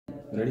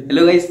Ready?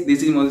 Hello guys,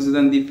 this is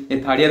Madhusudan,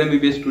 a third year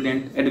MBBS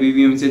student at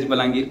BBMCH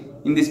Balangir.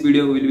 In this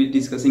video, we will be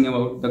discussing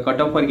about the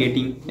cutoff for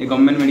getting a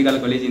government medical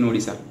college in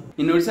Odisha.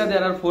 In Odisha,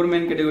 there are 4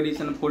 main categories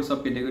and 4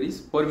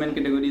 subcategories. 4 main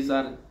categories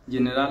are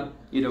General,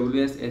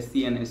 EWS,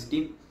 SC and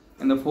ST.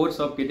 And the 4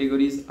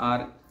 subcategories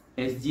are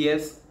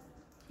SGS,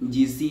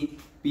 GC,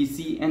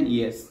 PC and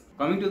ES.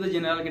 Coming to the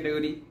general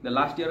category, the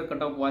last year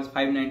cutoff was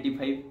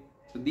 595.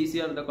 So this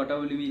year the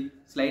cutoff will be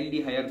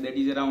slightly higher, that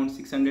is around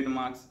 600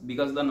 marks,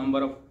 because the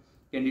number of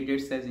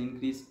candidates has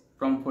increased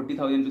from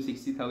 40,000 to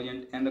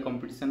 60,000 and the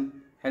competition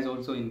has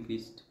also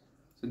increased.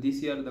 So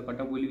this year the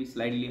cutoff will be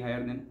slightly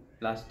higher than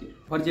last year.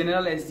 For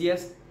general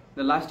SGS,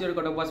 the last year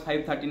cutoff was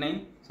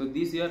 539. So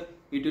this year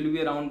it will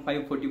be around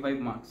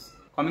 545 marks.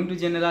 Coming to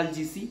general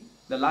GC,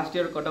 the last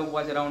year cutoff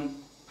was around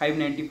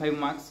 595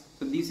 marks.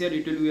 So this year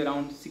it will be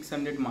around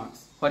 600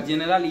 marks. For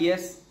general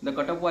ES, the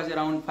cutoff was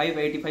around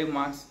 585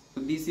 marks.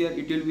 So this year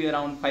it will be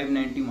around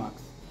 590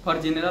 marks. For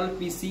general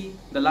PC,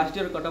 the last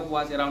year cutoff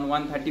was around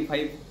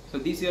 135. So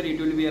this year it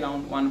will be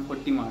around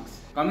 140 marks.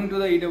 Coming to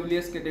the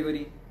EWS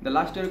category, the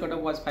last year cutoff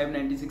was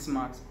 596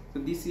 marks. So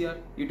this year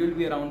it will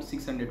be around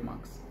 600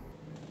 marks.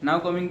 Now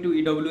coming to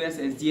EWS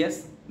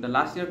SGS, the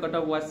last year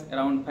cutoff was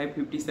around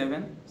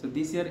 557. So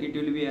this year it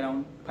will be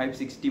around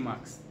 560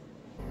 marks.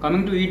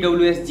 Coming to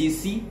EWS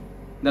GC,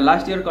 the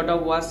last year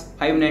cutoff was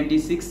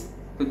 596.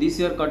 So this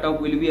year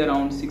cutoff will be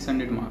around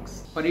 600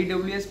 marks. For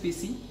EWS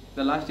PC,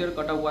 the last year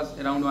cutoff was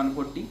around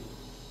 140.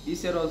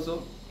 This year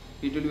also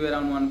it will be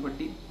around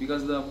 140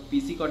 because the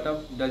PC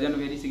cutoff doesn't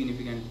vary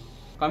significantly.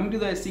 Coming to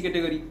the SC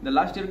category, the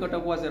last year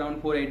cutoff was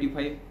around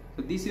 485.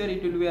 So this year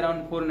it will be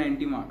around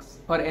 490 marks.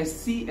 For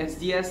SC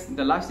SGS,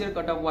 the last year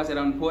cutoff was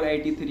around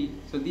 483.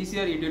 So this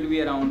year it will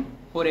be around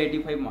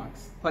 485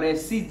 marks. For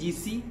SC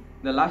GC,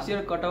 the last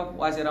year cutoff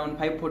was around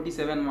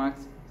 547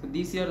 marks. So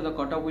this year the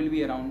cutoff will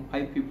be around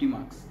 550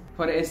 marks.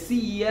 For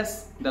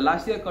SCES, the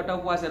last year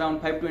cutoff was around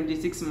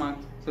 526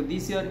 marks. So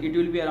this year it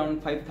will be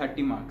around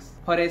 530 marks.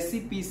 For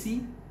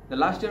SCPC, the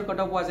last year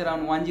cutoff was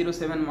around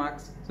 107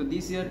 marks. So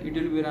this year it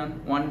will be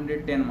around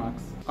 110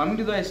 marks. Coming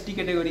to the ST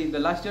category, the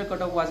last year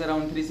cutoff was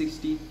around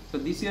 360. So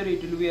this year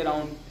it will be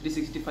around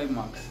 365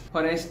 marks.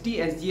 For ST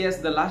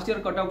SGS, the last year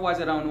cutoff was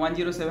around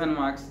 107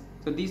 marks.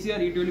 So this year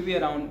it will be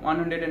around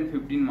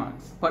 115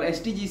 marks. For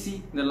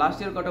STGC, the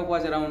last year cutoff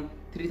was around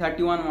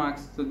 331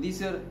 marks. So this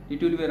year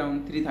it will be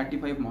around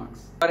 335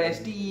 marks. For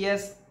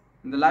STES,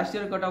 the last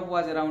year cutoff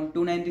was around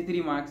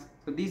 293 marks.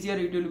 So this year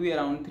it will be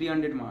around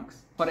 300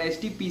 marks. For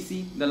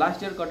STPC, the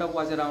last year cutoff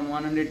was around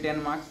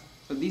 110 marks.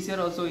 So this year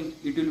also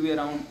it will be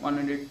around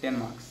 110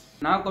 marks.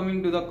 Now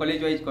coming to the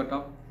college-wise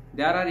cutoff.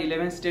 There are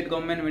 11 state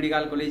government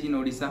medical college in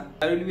Odisha.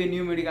 There will be a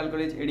new medical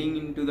college adding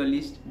into the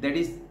list, that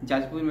is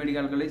Jajpur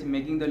Medical College,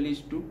 making the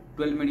list to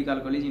 12 medical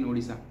college in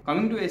Odisha.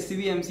 Coming to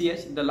SCB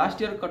MCH, the last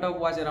year cutoff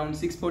was around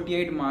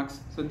 648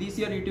 marks. So this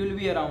year it will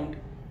be around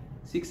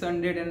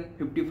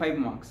 655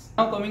 marks.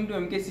 Now coming to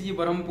MKCG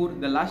Berhampur,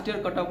 the last year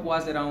cutoff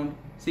was around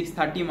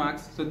 630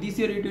 marks. So this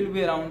year it will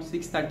be around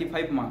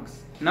 635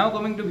 marks. Now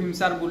coming to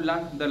Bhimsar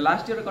Bulla, the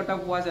last year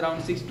cutoff was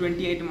around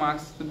 628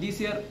 marks. So this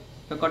year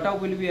the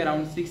cutoff will be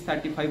around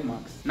 635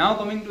 marks. Now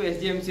coming to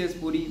SGMCS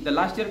Puri, the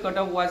last year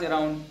cutoff was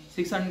around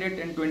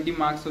 620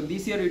 marks. So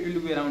this year it will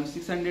be around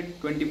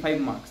 625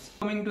 marks.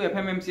 Coming to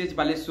FMMCH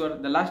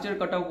Baleshwar, the last year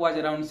cutoff was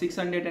around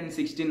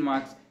 616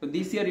 marks. So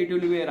this year it will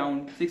be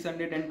around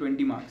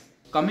 620 marks.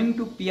 Coming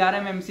to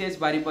PRM MCH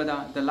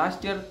Baripada, the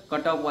last year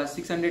cutoff was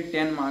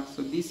 610 marks.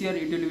 So this year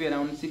it will be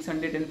around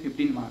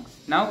 615 marks.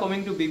 Now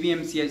coming to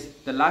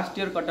BBMCH, the last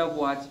year cutoff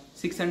was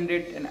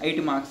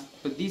 608 marks.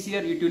 So this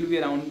year it will be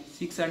around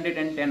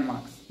 610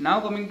 marks.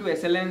 Now coming to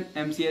SLN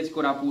MCH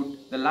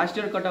Koraput, the last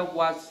year cutoff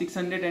was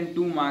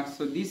 602 marks.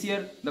 So this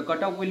year the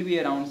cutoff will be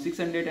around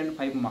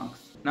 605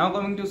 marks. Now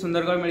coming to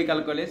Sundargarh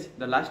Medical College,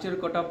 the last year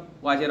cutoff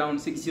was around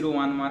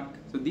 601 mark.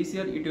 So this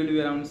year it will be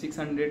around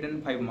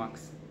 605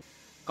 marks.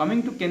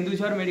 Coming to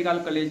Kendujhar Medical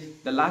College,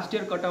 the last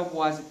year cutoff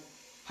was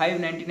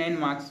 599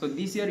 marks. So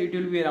this year it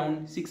will be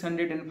around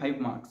 605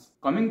 marks.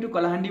 Coming to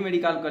Kalahandi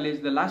Medical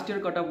College, the last year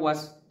cutoff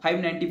was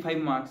 595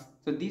 marks.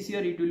 So this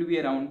year it will be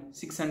around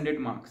 600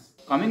 marks.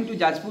 Coming to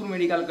Jajpur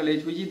Medical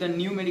College, which is the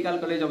new medical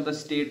college of the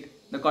state,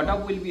 the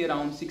cutoff will be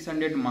around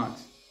 600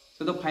 marks.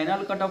 So the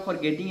final cutoff for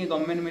getting a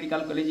government medical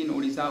college in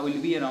Odisha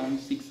will be around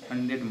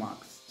 600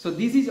 marks. So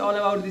this is all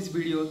about this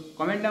video.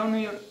 Comment down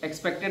your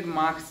expected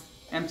marks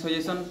and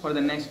suggestion for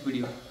the next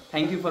video.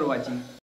 Thank you for watching.